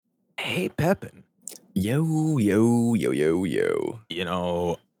Hey, Pepin. Yo, yo, yo, yo,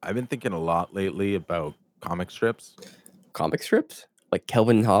 yo. I've been thinking a lot lately about comic strips. Comic strips? Like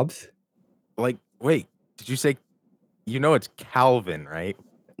Kelvin and Hobbes? Like, wait, did you say it's Calvin, right?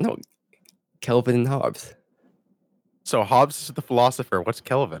 No, Kelvin and Hobbes. So Hobbes is the philosopher. What's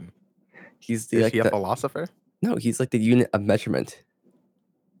Kelvin? He's the Is like he a the philosopher? no, he's like the unit of measurement,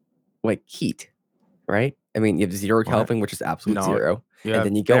 like heat, right? I mean, you have 0 What? Kelvin, which is absolute No, 0, you and have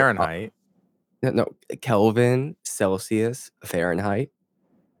then you go up. Fahrenheit. No, Kelvin, Celsius, Fahrenheit.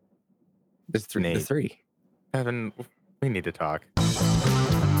 There's Nate, 3. Kevin, we need to talk.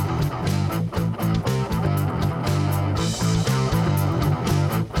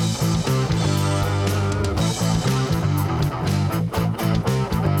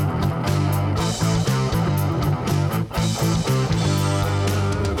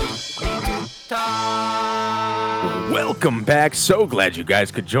 Welcome back. So glad you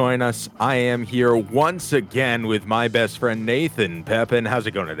guys could join us. I am here once again with my best friend Nathan Pepin. How's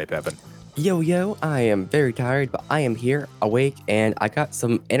it going today, Pepin? Yo, I am very tired, but I am here, awake, and I got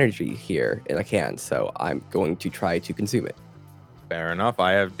some energy here in a can, so I'm going to try to consume it. Fair enough.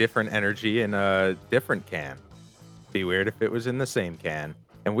 I have different energy in a different can. Be weird if it was in the same can.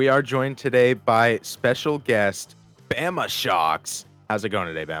 And we are joined today by special guest BamaShockz. How's it going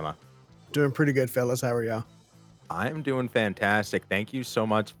today, Bama? Doing pretty good, fellas. How are y'all? I'm doing fantastic. Thank you so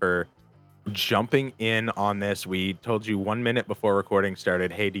much for jumping in on this. We told you 1 minute before recording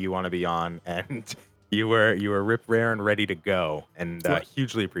started, hey, do you want to be on? And you were rip rare and ready to go, and Well,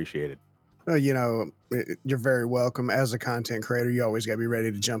 hugely appreciated. you're very welcome. As a content creator, you always got to be ready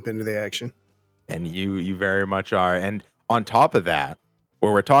to jump into the action. And you very much are. And on top of that,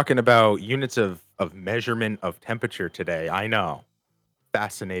 where we're talking about units of measurement of temperature today, I know,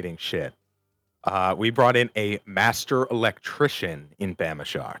 fascinating shit. We brought in a master electrician in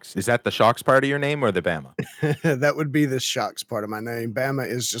BamaShockz. Is that the Shocks part of your name or the Bama? That would be the shocks part of my name. Bama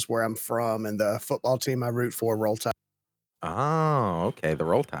is just where I'm from, and the football team I root for, Roll Tide. Oh, okay, the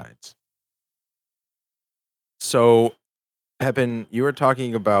Roll Tides. So, Pepin, you were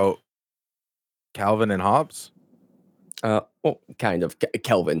talking about Calvin and Hobbes? Well, kind of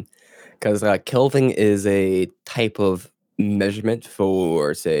Kelvin, because Kelvin is a type of measurement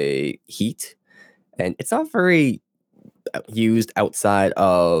for, say, heat, and it's not very used outside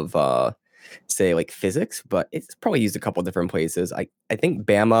of, say, like physics, but it's probably used a couple different places. I think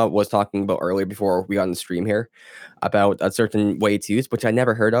Bama was talking about earlier before we got on the stream here about a certain way to use, which I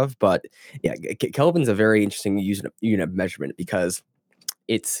never heard of, but yeah, Kelvin's a very interesting unit of measurement because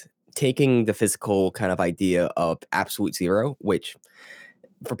it's taking the physical kind of idea of absolute zero, which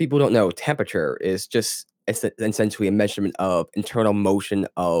for people who don't know, temperature is just essentially a measurement of internal motion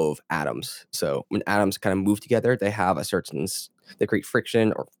of atoms. So when atoms kind of move together, they have a certain they create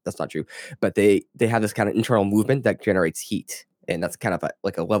friction, or that's not true, but they have this kind of internal movement that generates heat, and that's kind of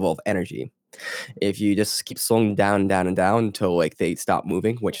like a level of energy. If you just keep slowing down and down and down until like they stop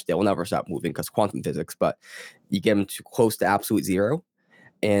moving, which they will never stop moving because quantum physics, but you get them too close to absolute zero,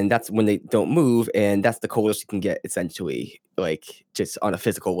 and that's when they don't move, and that's the coldest you can get essentially, like just on a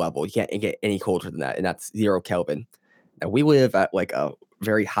physical level. You can't get any colder than that, and that's 0 Kelvin. Now we live at like a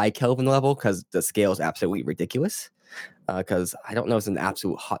very high Kelvin level because the scale is absolutely ridiculous. Because I don't know if it's an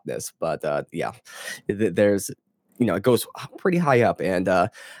absolute hotness, but yeah, there's it goes pretty high up, and I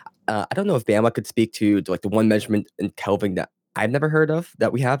don't know if Bama could speak to like the one measurement in Kelvin that I've never heard of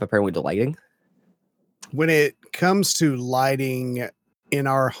that we have, apparently the lighting. When it comes to lighting in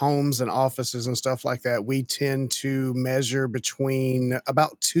our homes and offices and stuff like that, we tend to measure between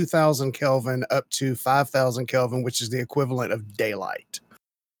about 2000 Kelvin up to 5000 Kelvin, which is the equivalent of daylight.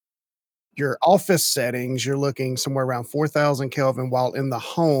 Your office settings, you're looking somewhere around 4000 Kelvin, while in the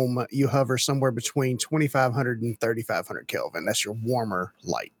home, you hover somewhere between 2500 and 3500 Kelvin. That's your warmer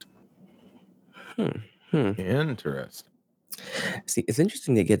light. Hmm. Hmm. Interesting. See, it's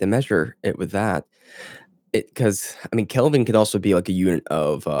interesting to get to measure it with that. Because I mean, Kelvin could also be like a unit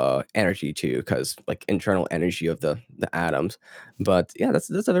of energy too, because like internal energy of the atoms. But yeah, that's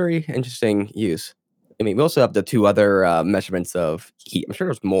a very interesting use. I mean, we also have the two other measurements of heat. I'm sure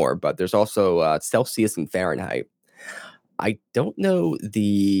there's more, but there's also Celsius and Fahrenheit. I don't know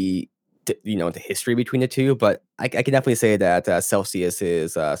the history between the two, but I can definitely say that Celsius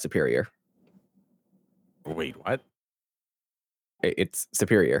is superior. Wait, what? It's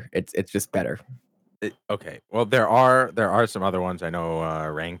superior. It's just better. Okay. Well, there are some other ones. I know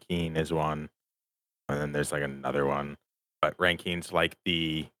Rankine is one, and then there's like another one. But Rankine's like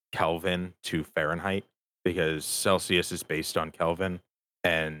the Kelvin to Fahrenheit because Celsius is based on Kelvin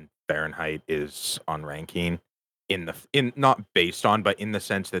and Fahrenheit is on Rankine. in not based on, but in the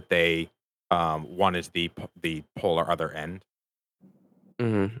sense that they one is the polar other end.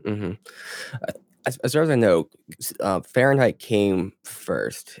 Mhm, mhm. As far as I know, Fahrenheit came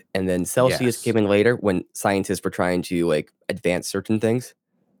first, and then Celsius Yes. came in later when scientists were trying to, like, advance certain things,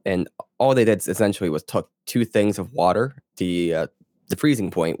 and all they did essentially was took 2 things of water, the freezing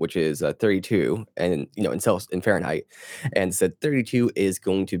point, which is, 32, and, in Fahrenheit, and said 32 is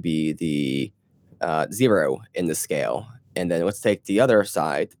going to be the, 0 in the scale, and then let's take the other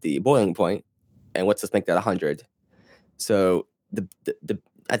side, the boiling point, and let's just make that 100. So the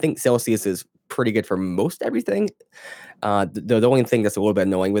I think Celsius is pretty good for most everything. The only thing that's a little bit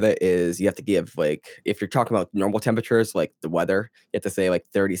annoying with it is you have to give like if you're talking about normal temperatures like the weather, you have to say like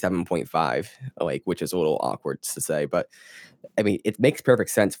 37.5, like which is a little awkward to say. But I mean, it makes perfect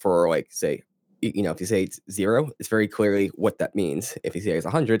sense for like say, if you say it's 0, it's very clearly what that means. If you say it's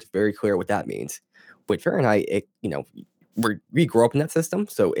 100, it's very clear what that means. With Fahrenheit, we grew up in that system,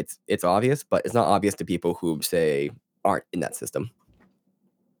 so it's obvious, but it's not obvious to people who say aren't in that system.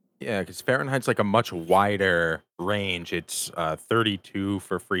 Yeah, because Fahrenheit's like a much wider range. It's 32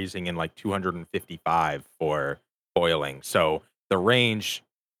 for freezing and like 255 for boiling. So the range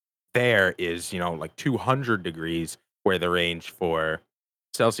there is, like 200 degrees, where the range for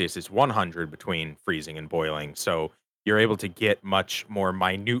Celsius is 100 between freezing and boiling. So you're able to get much more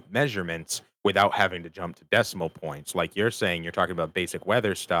minute measurements without having to jump to decimal points. Like you're saying, you're talking about basic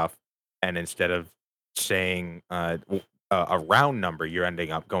weather stuff, and instead of saying a round number, you're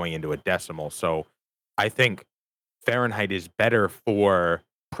ending up going into a decimal. So I think Fahrenheit is better for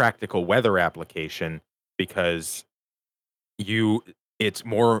practical weather application because you it's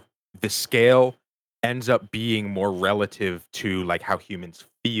more the scale ends up being more relative to like how humans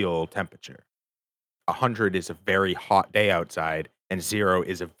feel temperature. 100 is a very hot day outside and 0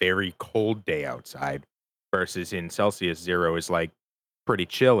 is a very cold day outside versus in Celsius 0 is like pretty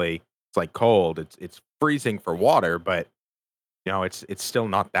chilly. It's like cold. It's freezing for water, but it's still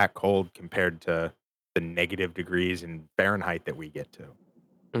not that cold compared to the negative degrees in Fahrenheit that we get to.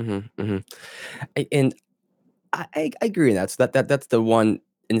 Mhm, mhm. And I agree in that. So that's the one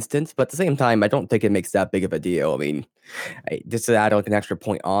instance, but at the same time, I don't think it makes that big of a deal. I mean, just to add like an extra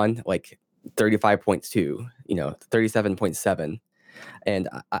point on, like 35.2, 37.7, and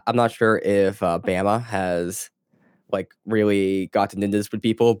I'm not sure if Bama has like really gotten into this with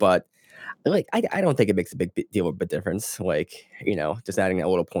people, but like I don't think it makes a deal of a difference. Like just adding a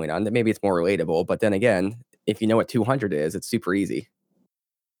little point on that, maybe it's more relatable. But then again, if you know what 200 is, it's super easy.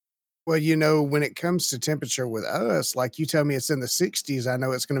 Well, when it comes to temperature with us, like you tell me it's in the 60s, I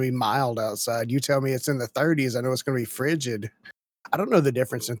know it's going to be mild outside. You tell me it's in the 30s, I know it's going to be frigid. I don't know the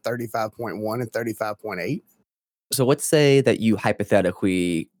difference in 35.1 and 35.8. So let's say that you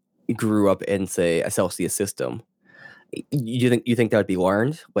hypothetically grew up in, say, a Celsius system. You think that would be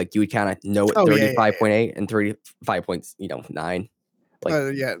learned? Like you would kind of know what Oh, yeah, yeah, yeah. 35.8 and 35 points, 9.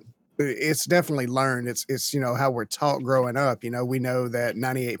 Like, Yeah. It's definitely learned. It's how we're taught growing up. We know that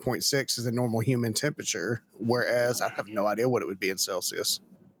 98.6 is the normal human temperature, whereas I have no idea what it would be in Celsius.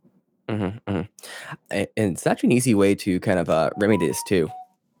 mhm, mhm. And it's actually an easy way to kind of remedy this too.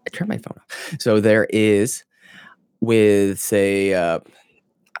 I turned my phone off. So there is with say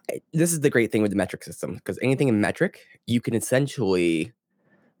this is the great thing with the metric system because anything in metric you can essentially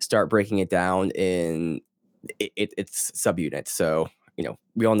start breaking it down in its subunits. So,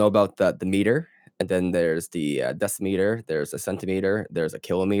 we all know about the meter, and then there's the decimeter, there's a centimeter, there's a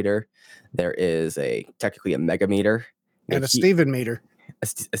kilometer, there is technically a megameter, And a he, Steven meter.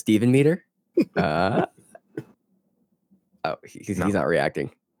 a Steven meter. Uh, oh, he's No, not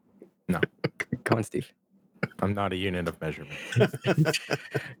reacting. no, Come on, Steve. I'm not a unit of measurement.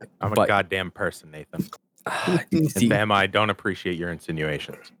 I'm a But goddamn person, Nathan. And see, Bam, I don't appreciate your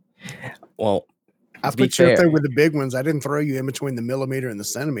insinuations. well, I to be put you up fair, there with the big ones. I didn't throw you in between the millimeter and the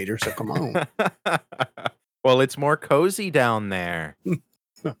centimeter. So come on. Well, it's more cozy down there.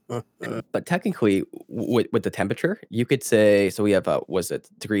 but technically, with the temperature, you could say so. We have was it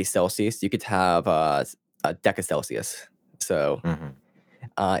degrees Celsius? You could have a deca Celsius. So Mhm.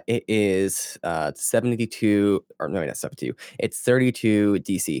 it is 72, or no, not 72. It's 32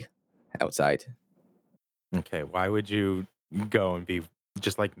 DC outside. Okay, why would you go and be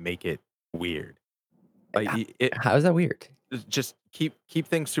just like make it weird? Like it How is that weird? just keep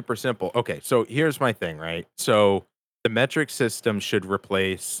things super simple. Okay, so here's my thing, right? So the metric system should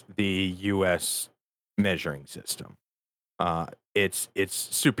replace the US measuring system. It's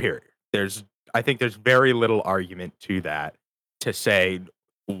superior. I think there's very little argument to that to say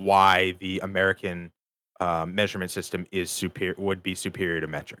why the American measurement system is superior would be superior to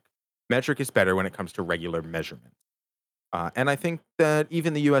metric. Metric is better when it comes to regular measurement. And I think that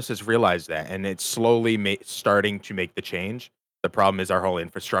even the U.S. has realized that, and it's slowly starting to make the change. The problem is our whole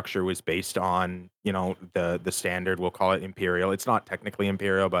infrastructure was based on, the standard. We'll call it imperial. It's not technically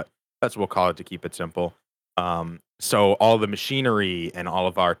imperial, but that's what we'll call it to keep it simple. So all the machinery and all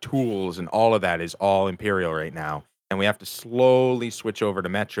of our tools and all of that is all imperial right now, and we have to slowly switch over to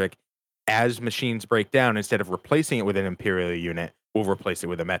metric. As machines break down, instead of replacing it with an imperial unit, we'll replace it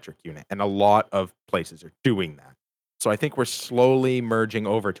with a metric unit, and a lot of places are doing that. So I think we're slowly merging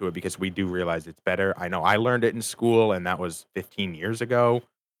over to it because we do realize it's better. I know I learned it in school, and that was 15 years ago.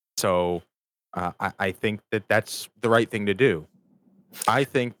 So I think that that's the right thing to do. I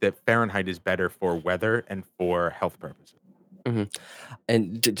think that Fahrenheit is better for weather and for health purposes. Hmm.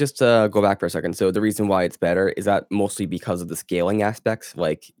 And just to go back for a second, so the reason why it's better is that mostly because of the scaling aspects.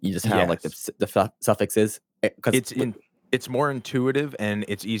 Like you just have like Yes, the suffixes. Because it's more intuitive and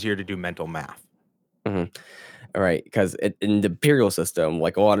it's easier to do mental math. all right, because in the imperial system,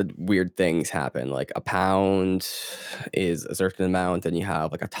 like a lot of weird things happen. Like a pound is a certain amount, and you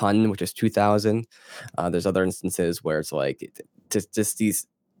have like a ton, which is 2,000. There's other instances where it's like just these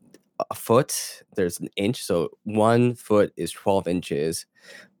a foot. There's an inch, so 1 foot is 12 inches,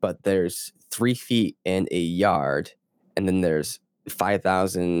 but there's 3 feet in a yard, and then there's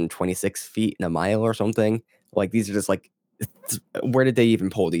 5,026 feet in a mile or something. Like these are just like, where did they even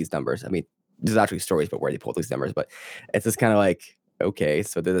pull these numbers? I mean, there's actually stories about where they pulled these numbers, but it's just kind of like, okay,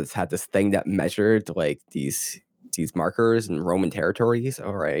 so they just had this thing that measured like these markers in Roman territories.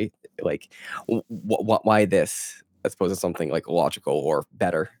 All right, like, why this? I suppose it's something like logical or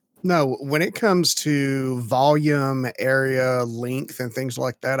better. No, when it comes to volume, area, length, and things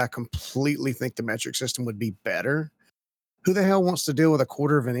like that, I completely think the metric system would be better. Who the hell wants to deal with a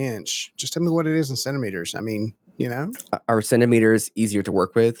quarter of an inch? Just tell me what it is in centimeters. I mean, Are centimeters easier to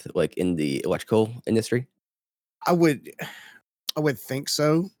work with, like in the electrical industry? I would I would think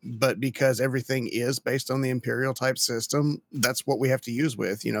so, but because everything is based on the imperial type system, that's what we have to use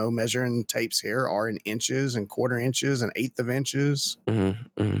with, measuring tapes here are in inches and quarter inches and eighth of inches. Hmm.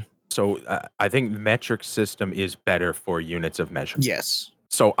 Hmm. So I think metric system is better for units of measurement. Yes.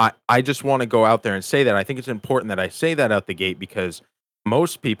 So I just want to go out there and say that. I think it's important that I say that out the gate because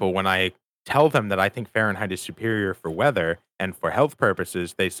most people, when I tell them that I think Fahrenheit is superior for weather and for health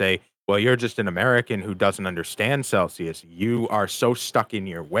purposes, they say, well, you're just an American who doesn't understand Celsius. You are so stuck in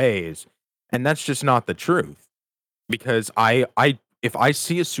your ways. And that's just not the truth. Because if I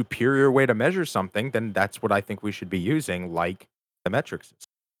see a superior way to measure something, then that's what I think we should be using, like the metric system.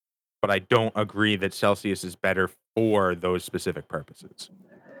 But I don't agree that Celsius is better for those specific purposes.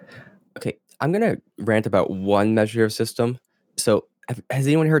 Okay, I'm gonna rant about one measure of system. So, has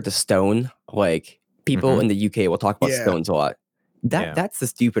anyone heard the stone? Like people Mhm. in the UK will talk about Yeah. stones a lot. That Yeah. that's the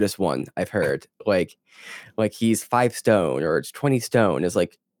stupidest one I've heard. Like he's 5 stone or it's 20 stone. It's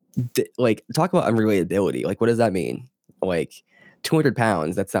like like talk about unrelatability. Like what does that mean? Like 200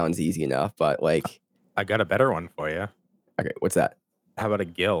 pounds. That sounds easy enough, but like I got a better one for you. okay, what's that? How about a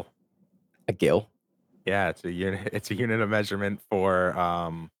gill? A gill? Yeah, it's a unit it's a unit of measurement for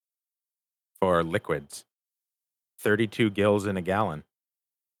liquids. 32 gills in a gallon.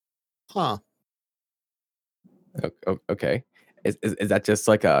 Huh. Okay. Is that just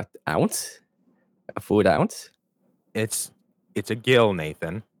like a ounce? A fluid ounce? It's it's a gill,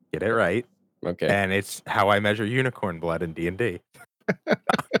 Nathan. Get it right. Okay. And it's how I measure unicorn blood in D&D. I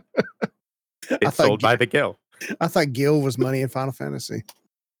It's thought sold by the gill. I thought Gil was money in Final Fantasy.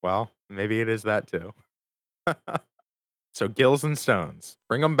 Well, maybe it is that too. So gills and stones.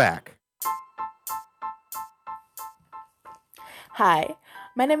 Bring them back. Hi,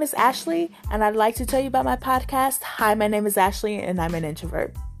 my name is Ashley, and I'd like to tell you about my podcast. Hi, my name is Ashley, and I'm an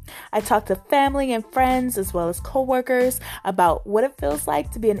introvert. I talk to family and friends, as well as coworkers, about what it feels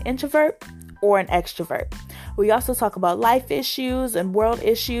like to be an introvert or an extrovert. We also talk about life issues and world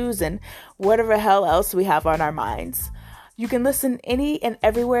issues and whatever hell else we have on our minds. You can listen any and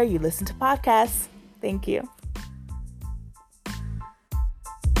everywhere you listen to podcasts. Thank you.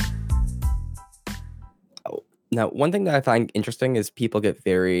 Now, one thing that I find interesting is people get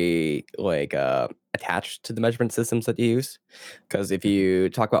very like attached to the measurement systems that you use. Because if you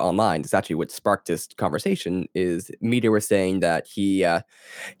talk about online, it's actually what sparked this conversation. Is Media was saying that he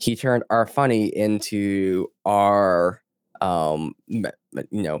turned our funny into our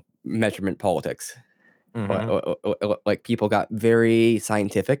measurement politics. Mhm. Like people got very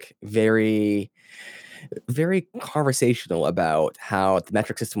scientific, very conversational about how the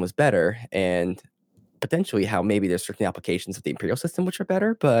metric system was better and potentially how maybe there's certain applications of the imperial system which are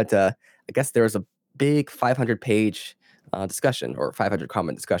better, but I guess there was a big 500-page discussion or 500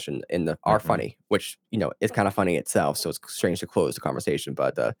 comment discussion in the are Mhm. funny, which is kind of funny itself. So it's strange to close the conversation,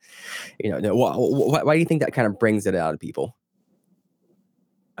 but why do you think that kind of brings it out of people?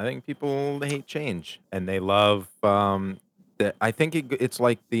 I think people hate change and they love that. I think it's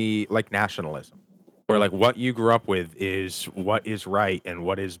like like nationalism, where Mm. like what you grew up with is what is right and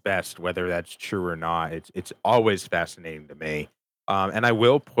what is best, whether that's true or not. It's always fascinating to me. And I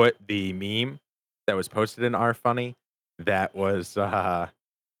will put the meme that was posted in our funny that was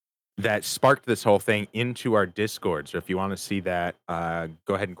that sparked this whole thing into our Discord. So if you want to see that,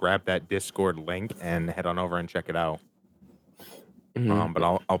 go ahead and grab that Discord link and head on over and check it out. Mhm. But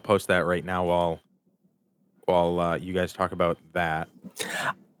I'll post that right now while you guys talk about that.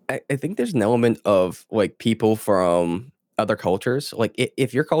 I think there's an element of like people from other cultures. Like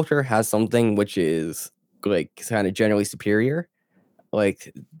if your culture has something which is like kind of generally superior,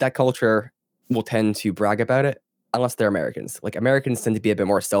 like that culture will tend to brag about it unless they're Americans. Like Americans tend to be a bit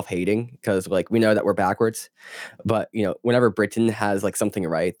more self-hating because like we know that we're backwards. But whenever Britain has like something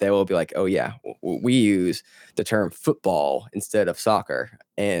right, they will be like, "Oh yeah, we use the term football instead of soccer,"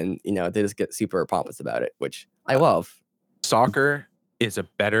 and they just get super pompous about it, which I love. Soccer is a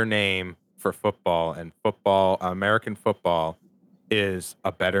better name for football, and American football is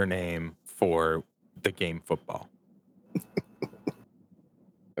a better name for the game football.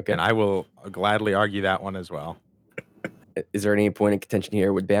 Okay, And I will gladly argue that one as well. is there any point of contention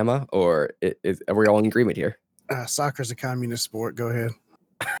here with Bama, or are we all in agreement here? Soccer's a communist sport. Go ahead.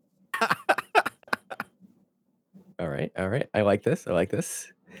 All right, all right. I like this. I like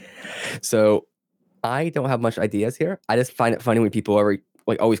this. So I don't have much ideas here. I just find it funny when people are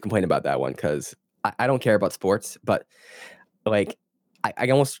like always complain about that one because I don't care about sports, but like I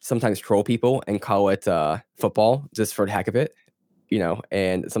almost sometimes troll people and call it football just for the heck of it,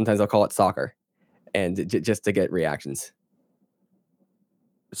 and sometimes I'll call it soccer and just to get reactions.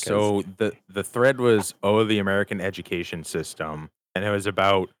 'Cause So the thread was, "Oh, the American education system," and it was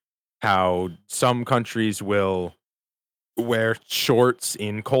about how some countries will wear shorts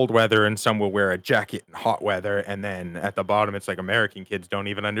in cold weather and some will wear a jacket in hot weather, and then at the bottom, it's like American kids don't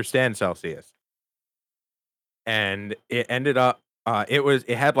even understand Celsius. And it ended up,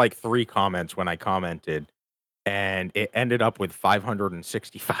 it had, like, 3 comments when I commented, and it ended up with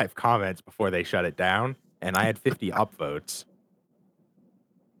 565 comments before they shut it down, and I had 50 upvotes.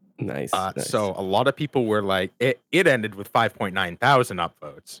 nice, So nice. a lot of people were like it ended with 5.9 thousand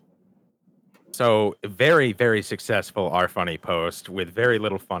upvotes. So very, very successful Our Funny post with very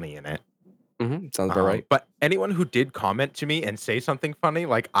little funny in it. Sounds about right. But anyone who did comment to me and say something funny,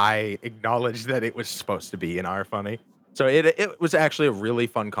 like I acknowledged that it was supposed to be in Our Funny. So it was actually a really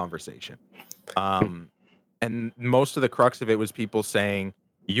fun conversation. Um, and most of the crux of it was people saying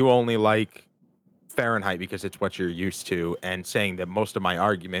you only like Fahrenheit because it's what you're used to, and saying that most of my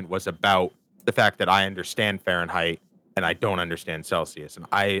argument was about the fact that I understand Fahrenheit and I don't understand Celsius, and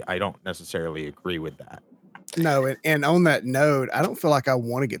I don't necessarily agree with that. No, and on that note, I don't feel like I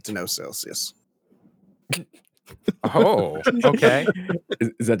want to get to know Celsius. Oh, okay.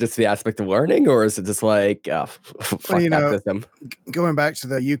 Is that just the aspect of learning, or is it just like fuck Well, that system? going back to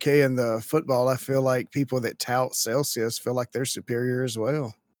the UK and the football, I feel like people that tout Celsius feel like they're superior as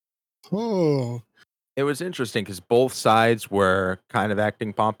well. Oh, It was interesting because both sides were kind of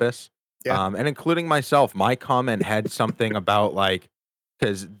acting pompous, yeah. and including myself. My comment had something about like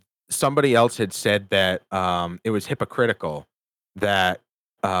because somebody else had said that it was hypocritical that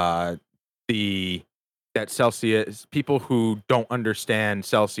uh, the that Celsius people who don't understand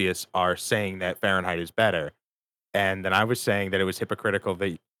Celsius are saying that Fahrenheit is better, and then I was saying that it was hypocritical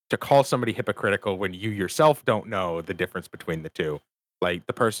that to call somebody hypocritical when you yourself don't know the difference between the two. Like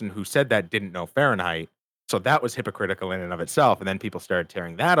the person who said that didn't know Fahrenheit, so that was hypocritical in and of itself. And then people started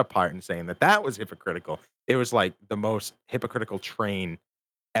tearing that apart and saying that that was hypocritical. It was like the most hypocritical train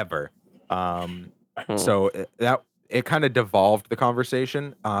ever. Um, Hmm. so that it kind of devolved the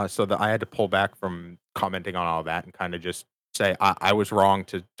conversation, so that I had to pull back from commenting on all that and kind of just say I was wrong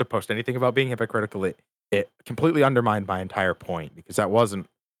to post anything about being hypocritical. It completely undermined my entire point because that wasn't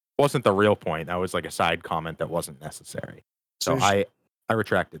the real point. That was like a side comment that wasn't necessary. So So I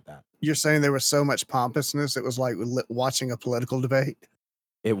retracted that. you're saying there was so much pompousness, it was like watching a political debate?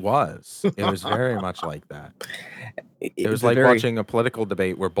 It was very much like that. It was It's a like very watching a political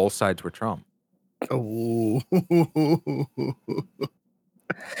debate where both sides were Trump. Oh,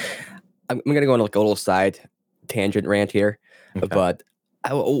 I'm gonna go on like a little side tangent rant here, Okay. but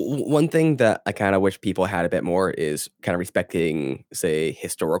one thing that I kind of wish people had a bit more is kind of respecting, say,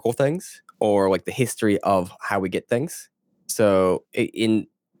 historical things or like the history of how we get things. So in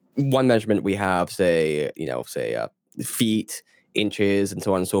one measurement, we have, say, feet, inches, and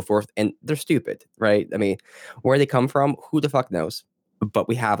so on and so forth. And they're stupid, right? I mean, where they come from, who the fuck knows? But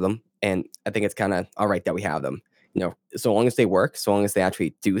we have them, and I think it's kind of all right that we have them. So long as they work, so long as they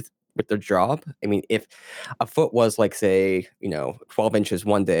actually do with their job. I mean, if a foot was like, say, 12 inches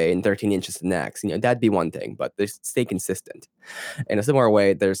one day and 13 inches the next, that'd be one thing, but they stay consistent. In a similar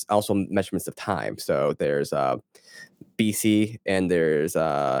way, there's also measurements of time. So there's BC and there's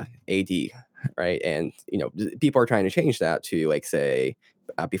AD, right? And people are trying to change that to, like, say,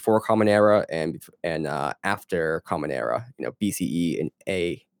 before Common Era and after Common Era, BCE and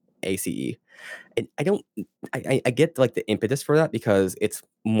ACE. And I get like the impetus for that because it's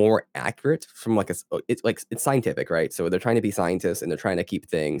more accurate from like it's scientific, right? So they're trying to be scientists and they're trying to keep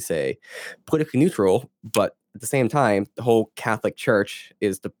things, say, politically neutral, but at the same time, the whole Catholic Church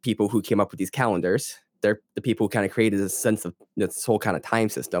is the people who came up with these calendars. They're the people who kind of created this sense of this whole kind of time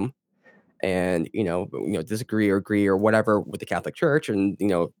system. And disagree or agree or whatever with the Catholic Church and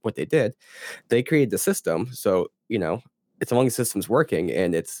what they did, they created the system. So as long as the system's working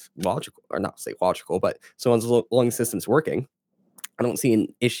and it's logical, or not say logical, but so as long as the system's working, I don't see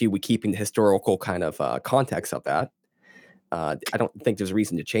an issue with keeping the historical kind of context of that. I don't think there's a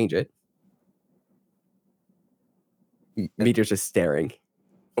reason to change it. Meter's just staring.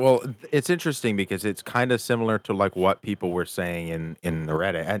 Well, it's interesting because it's kind of similar to like what people were saying in the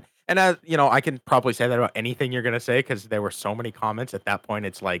Reddit, and as I can probably say that about anything you're gonna say because there were so many comments at that point.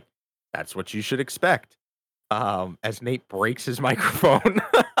 It's like that's what you should expect. As Nate breaks his microphone.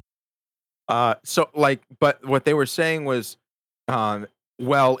 So like, but what they were saying was,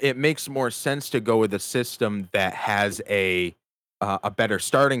 well, it makes more sense to go with a system that has a better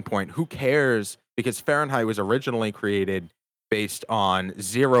starting point. Who cares? Because Fahrenheit was originally created based on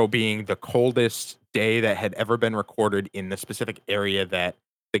 0 being the coldest day that had ever been recorded in the specific area that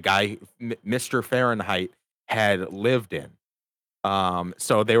the guy, Mr. Fahrenheit, had lived in.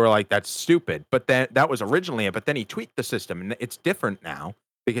 So they were like, that's stupid. But then that was originally it. But then he tweaked the system, and it's different now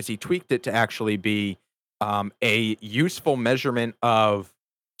because he tweaked it to actually be a useful measurement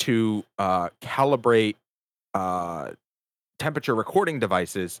to calibrate temperature recording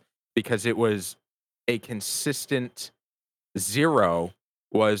devices, because it was a consistent 0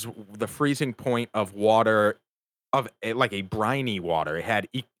 was the freezing point of water, like a briny water. It had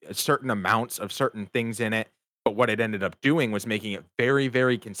certain amounts of certain things in it, but what it ended up doing was making it very,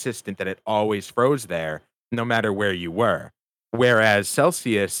 very consistent that it always froze there, no matter where you were. Whereas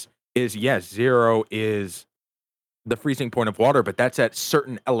Celsius is, yes, 0 is the freezing point of water, but that's at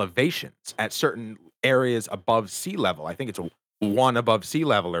certain elevations, at certain areas above sea level. I think it's 1 above sea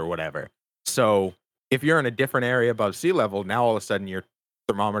level or whatever. So if you're in a different area above sea level, now all of a sudden your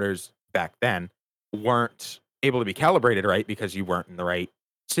thermometers back then weren't able to be calibrated right because you weren't in the right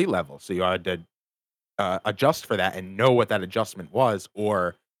sea level. So you had to adjust for that and know what that adjustment was,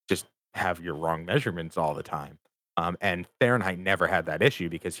 or just have your wrong measurements all the time. And Fahrenheit never had that issue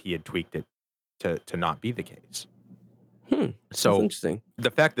because he had tweaked it to not be the case. That's So interesting. the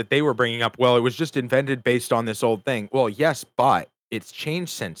fact that they were bringing up, well, it was just invented based on this old thing. Well, yes, but it's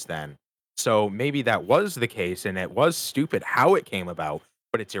changed since then. So maybe that was the case and it was stupid how it came about,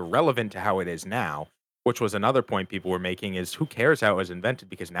 but it's irrelevant to how it is now, which was another point people were making, is who cares how it was invented?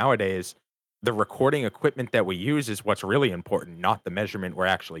 Because nowadays the recording equipment that we use is what's really important, not the measurement we're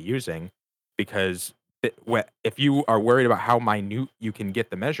actually using. Because if you are worried about how minute you can get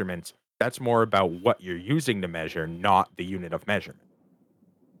the measurements, that's more about what you're using to measure, not the unit of measurement.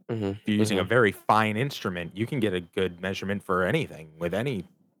 If you're using a very fine instrument, you can get a good measurement for anything with any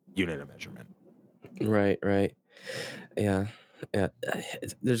unit of measurement. Right. Yeah.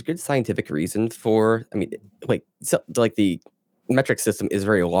 There's good scientific reason for. I mean, like the metric system is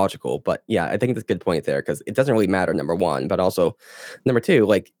very logical, but yeah, I think that's a good point there because it doesn't really matter. Number one, but also number two,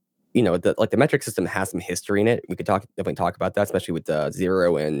 like the metric system has some history in it. We could definitely talk about that, especially with the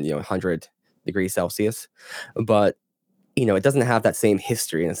 0 and 100 degrees Celsius, but it doesn't have that same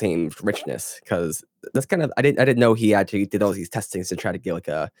history and the same richness because that's kind of I didn't know he actually did all these testings to try to get like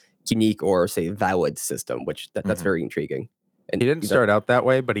a unique or say valid system, which that's very intriguing. And he didn't start out that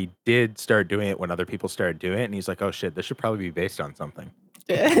way, but he did start doing it when other people started doing it, and he's like, "Oh shit, this should probably be based on something."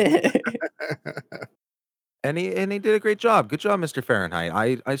 And he did a great job. Good job, Mr.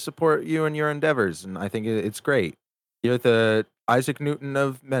 Fahrenheit. I support you and your endeavors, and I think it's great. You're the Isaac Newton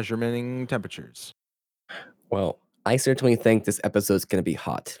of measuring temperatures. Well, I certainly think this episode's going to be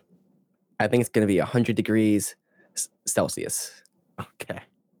hot. I think it's going to be 100 degrees Celsius. Okay.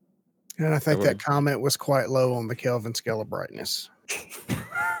 And I think that comment was quite low on the Kelvin scale of brightness.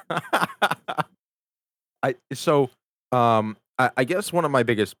 I guess one of my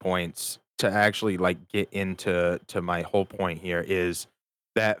biggest points to actually like get into my whole point here is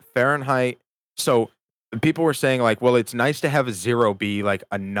that Fahrenheit. So people were saying like, well, it's nice to have a zero be like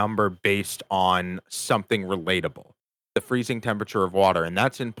a number based on something relatable, the freezing temperature of water, and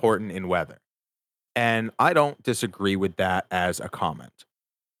that's important in weather. And I don't disagree with that as a comment.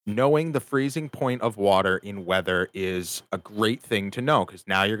 Knowing the freezing point of water in weather is a great thing to know because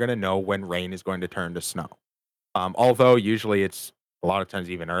now you're going to know when rain is going to turn to snow. Although usually it's a lot of times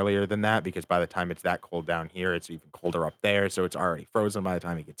even earlier than that because by the time it's that cold down here, it's even colder up there. So it's already frozen by the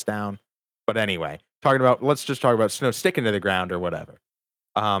time it gets down. But anyway, let's just talk about snow sticking to the ground or whatever.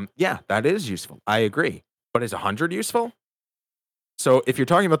 Yeah, that is useful. I agree. But is 100 useful? So if you're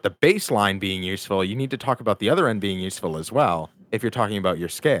talking about the baseline being useful, you need to talk about the other end being useful as well. If you're talking about your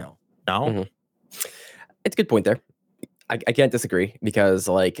scale, no? Mhm. It's a good point there. I can't disagree because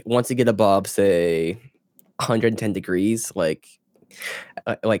like once you get above say 110 degrees,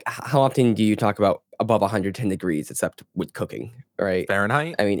 how often do you talk about above 110 degrees except with cooking, right?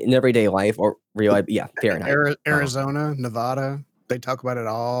 Fahrenheit? I mean, in everyday life or real life, yeah, Fahrenheit. Arizona, Nevada, they talk about it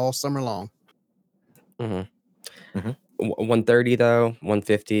all summer long. hmm Mhm. 130 though,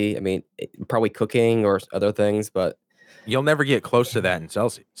 150. I mean, probably cooking or other things, but You'll never get close to that in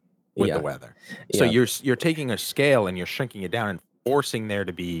Celsius with yeah, the weather. So yeah, you're taking a scale and you're shrinking it down and forcing there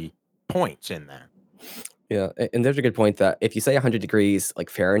to be points in there. yeah. And there's a good point that if you say 100 degrees like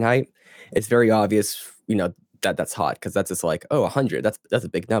Fahrenheit, it's very obvious, that that's hot because that's just like, oh, 100, that's a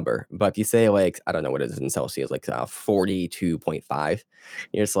big number. But if you say like, I don't know what it is in Celsius, like 42.5,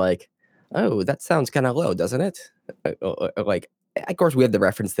 you're just like, oh, that sounds kind of low, doesn't it? Like, of course, we have the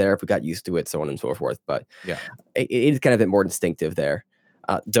reference there if we got used to it, so on and so forth. But Yeah. it is kind of a bit more instinctive there.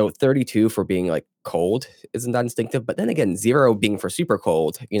 Though 32 for being like cold isn't that instinctive, but then again, 0 being for super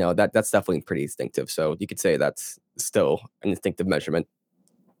cold, that's definitely pretty instinctive. So you could say that's still an instinctive measurement.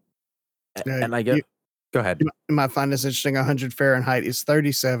 And I get go ahead. You might find this interesting. 100 Fahrenheit is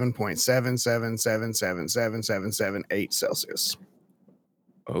 37.777777778 Celsius.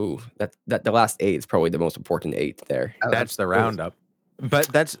 Oh, that the last 8 is probably the most important 8 there. That's the roundup. But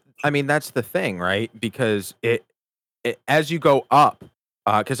that's the thing, right? Because it as you go up,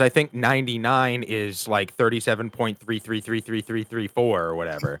 because I think 99 is like 37.3333334 or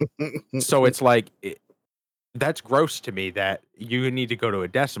whatever. So it's like that's gross to me that you need to go to a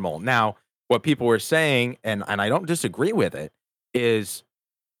decimal. Now, what people were saying, and I don't disagree with it, is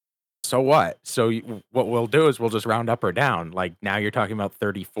so what? So what we'll do is we'll just round up or down. Like now you're talking about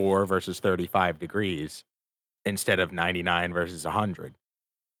 34 versus 35 degrees instead of 99 versus 100.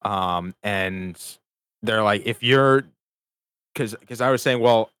 And they're like, if you're, because I was saying,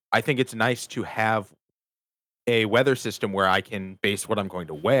 well, I think it's nice to have a weather system where I can base what I'm going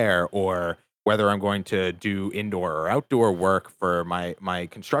to wear or whether I'm going to do indoor or outdoor work for my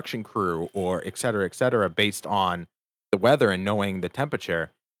construction crew or et cetera, based on the weather and knowing the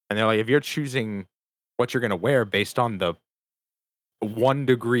temperature. And they're like, if you're choosing what you're going to wear based on the 1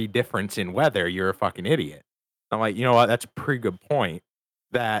 degree difference in weather, you're a fucking idiot. I'm like, you know what? That's a pretty good point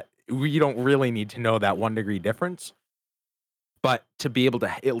that we don't really need to know that 1 degree difference. But to be able to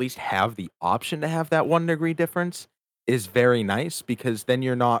at least have the option to have that 1 degree difference is very nice because then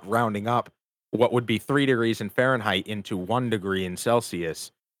you're not rounding up what would be 3 degrees in Fahrenheit into 1 degree in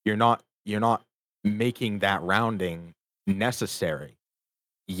Celsius. You're not making that rounding necessary.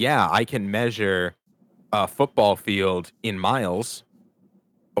 Yeah, I can measure a football field in miles,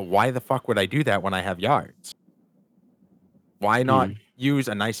 but why the fuck would I do that when I have yards? Why not use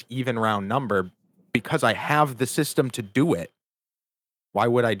a nice even round number because I have the system to do it? Why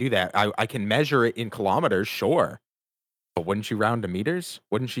would I do that? I can measure it in kilometers, sure. But wouldn't you round to meters?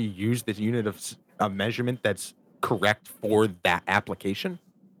 Wouldn't you use the unit of measurement that's correct for that application?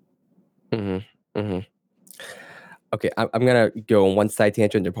 Mm-hmm. Mm-hmm. Okay, I'm gonna go on one side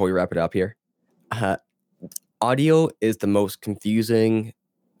tangent and probably wrap it up here. Uh, Audio is the most confusing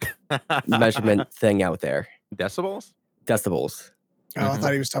measurement thing out there. Decibels? Decibels. Oh, I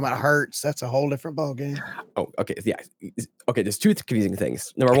thought he was talking about hertz. That's a whole different ballgame. Oh, okay. Yeah. Okay, there's two confusing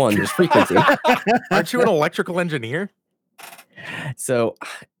things. Number one, there's frequency. Aren't you an electrical engineer? So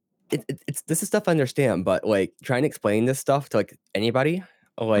it's this is stuff I understand, but like trying to explain this stuff to like anybody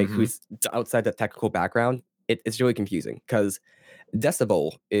like who's outside the technical background, it's really confusing because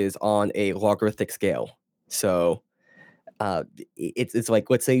decibel is on a logarithmic scale. So it's like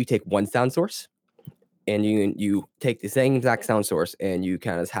let's say you take one sound source and you take the same exact sound source and you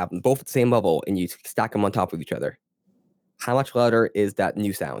kind of have them both at the same level and you stack them on top of each other. How much louder is that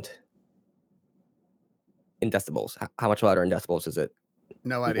new sound in decibels? How much louder in decibels is it?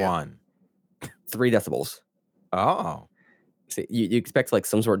 No idea. 1. 3 decibels. Oh. say you expect like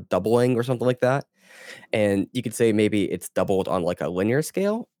some sort of doubling or something like that. And you could say maybe it's doubled on like a linear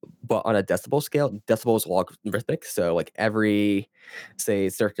scale, but on a decibel scale, decibel is logarithmic. So like every say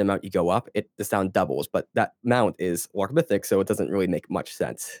certain amount you go up, the sound doubles, but that amount is logarithmic, so it doesn't really make much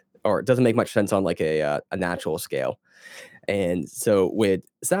sense, or it doesn't make much sense on like a natural scale. And so with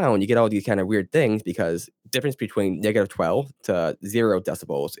sound, you get all these kind of weird things because difference between -12 to 0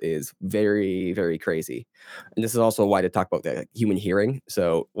 decibels is very, very crazy. And this is also why to talk about the human hearing.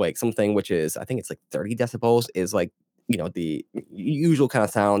 So like something which is, I think it's like 30 decibels is like, the usual kind of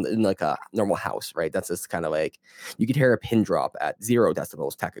sound in like a normal house, right? That's just kind of like you could hear a pin drop at 0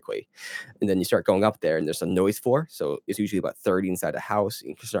 decibels technically. And then you start going up there and there's a noise floor. So it's usually about 30 inside the house.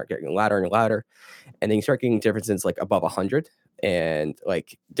 You can start getting louder and louder, and then you start getting differences like above 100, and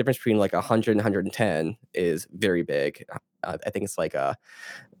like difference between like 100 and 110 is very big. I think it's like a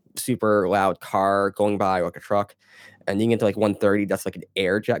super loud car going by, like a truck, and you get to like 130, that's like an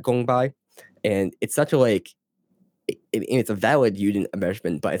air jet going by. And it's such a like it's a valid unit of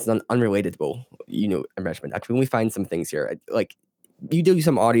measurement, but it's an unrelatable unit of measurement. Actually, we find some things here. Like you do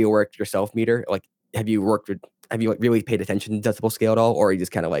some audio work yourself, Meter. Like have you like really paid attention to decibel scale at all, or you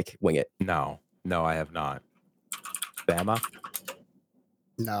just kind of like wing it? No, I have not. Bama?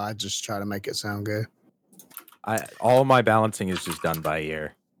 No, I just try to make it sound good. All my balancing is just done by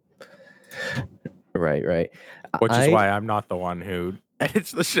ear, Right. which is why I'm not the one who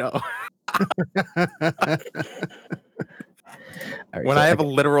edits the show. All right, When so I have a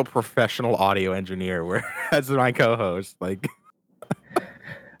literal professional audio engineer as my co-host, like. all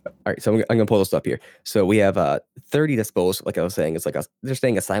right, so I'm gonna pull this up here. So we have 30 decibels, like I was saying, it's like they're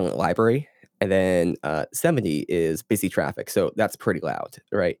saying a silent library, and then 70 is busy traffic, so that's pretty loud,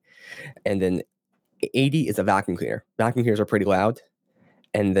 right? And then 80 is a vacuum cleaner. Vacuum cleaners are pretty loud.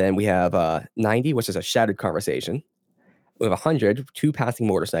 And then we have 90, which is a shouted conversation. We have 100, 2 passing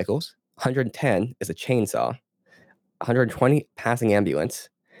motorcycles. 110 is a chainsaw. 120, passing ambulance.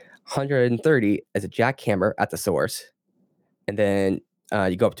 130 is a jackhammer at the source. And then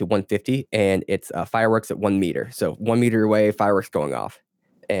you go up to 150, and it's fireworks at 1 meter. So 1 meter away, fireworks going off.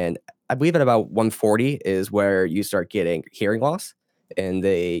 And I believe at about 140 is where you start getting hearing loss. And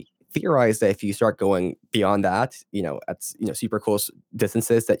they theorize that if you start going beyond that, at super close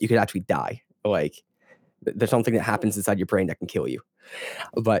distances, that you could actually die. Like there's something that happens inside your brain that can kill you.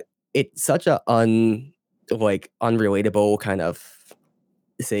 But it's such a unrelatable kind of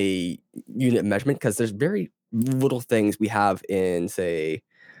say unit measurement, because there's very little things we have in say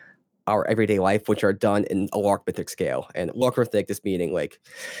our everyday life which are done in a logarithmic scale. And logarithmic, this meaning like,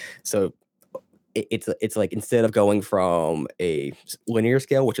 so it's like instead of going from a linear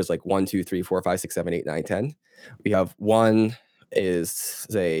scale, which is like 1, 2, 3, 4, 5, 6, 7, 8, 9, 10, we have 1 is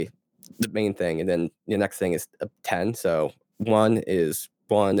say the main thing, and then the next thing is 10. So 1 is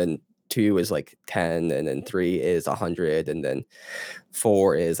 1, and 2 is like 10, and then 3 is 100, and then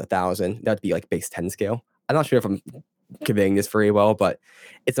 4 is 1,000. That'd be like base 10 scale. I'm not sure if I'm conveying this very well, but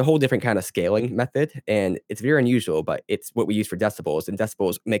it's a whole different kind of scaling method, and it's very unusual, but it's what we use for decibels, and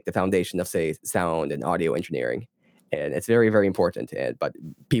decibels make the foundation of say sound and audio engineering, and it's very, very important, but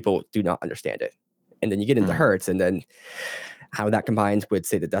people do not understand it. And then you get into hertz, and then how that combines with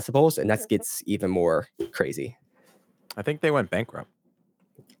say the decibels, and that gets even more crazy. I think they went bankrupt.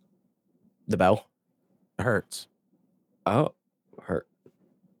 The bell? Hertz. Oh, hurt.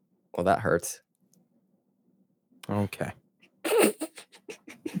 Well, that hurts. Okay.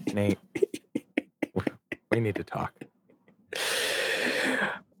 Nate, we need to talk.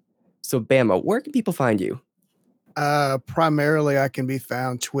 So, Bama, where can people find you? Primarily, I can be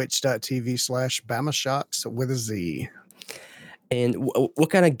found twitch.tv/BamaShockz with a Z. And what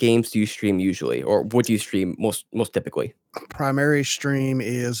kind of games do you stream usually, or what do you stream most typically? Primary stream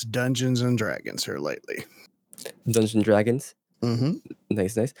is Dungeons and Dragons here lately. Dungeons and Dragons? Mm-hmm.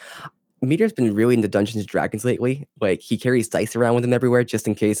 Nice. Meter's been really into Dungeons and Dragons lately. Like he carries dice around with him everywhere just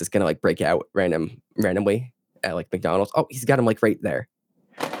in case it's gonna like break out randomly at like McDonald's. Oh, he's got him like right there.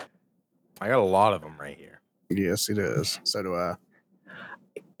 I got a lot of them right here. Yes, it is. So do I.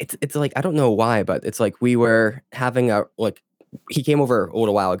 It's like I don't know why, but it's like we were having he came over a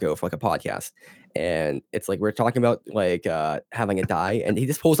little while ago for like a podcast, and it's like we're talking about like having a die, and he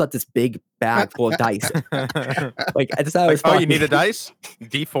just pulls out this big bag full of dice. Like I just you need a dice?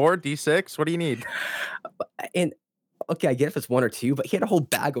 D4, D6? What do you need? And okay, I get if it's 1 or 2, but he had a whole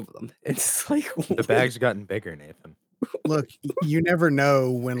bag of them. It's like the bag's gotten bigger, Nathan. Look, you never know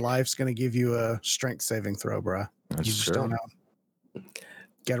when life's going to give you a strength saving throw, bro. That's You just true. don't know.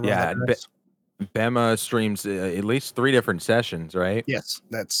 Get around. Yeah, Bama streams at least 3 different sessions, right? Yes,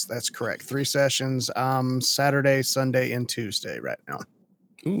 that's correct. 3 sessions, Saturday, Sunday, and Tuesday right now.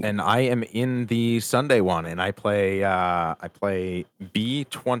 Ooh. And I am in the Sunday one, and I play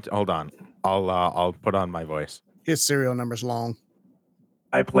B20. Hold on, I'll put on my voice. His serial number's long.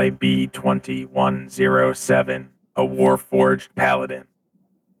 I play B2107, a Warforged Paladin.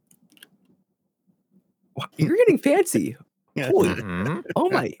 You're getting fancy. Holy. Mhm. Oh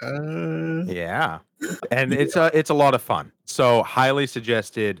my. Yeah, and it's a lot of fun. So highly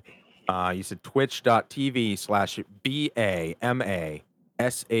suggested. You said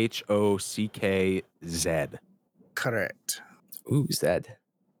twitch.tv/BAMASHOCKZ. Correct. Ooh, Zed.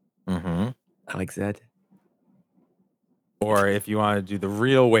 Mm-hmm. I like Zed. Or if you want to do the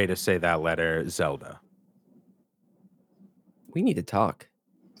real way to say that letter, Zelda. We need to talk.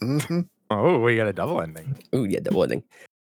 Mhm. Oh, we got a double ending. Ooh, yeah, the one thing.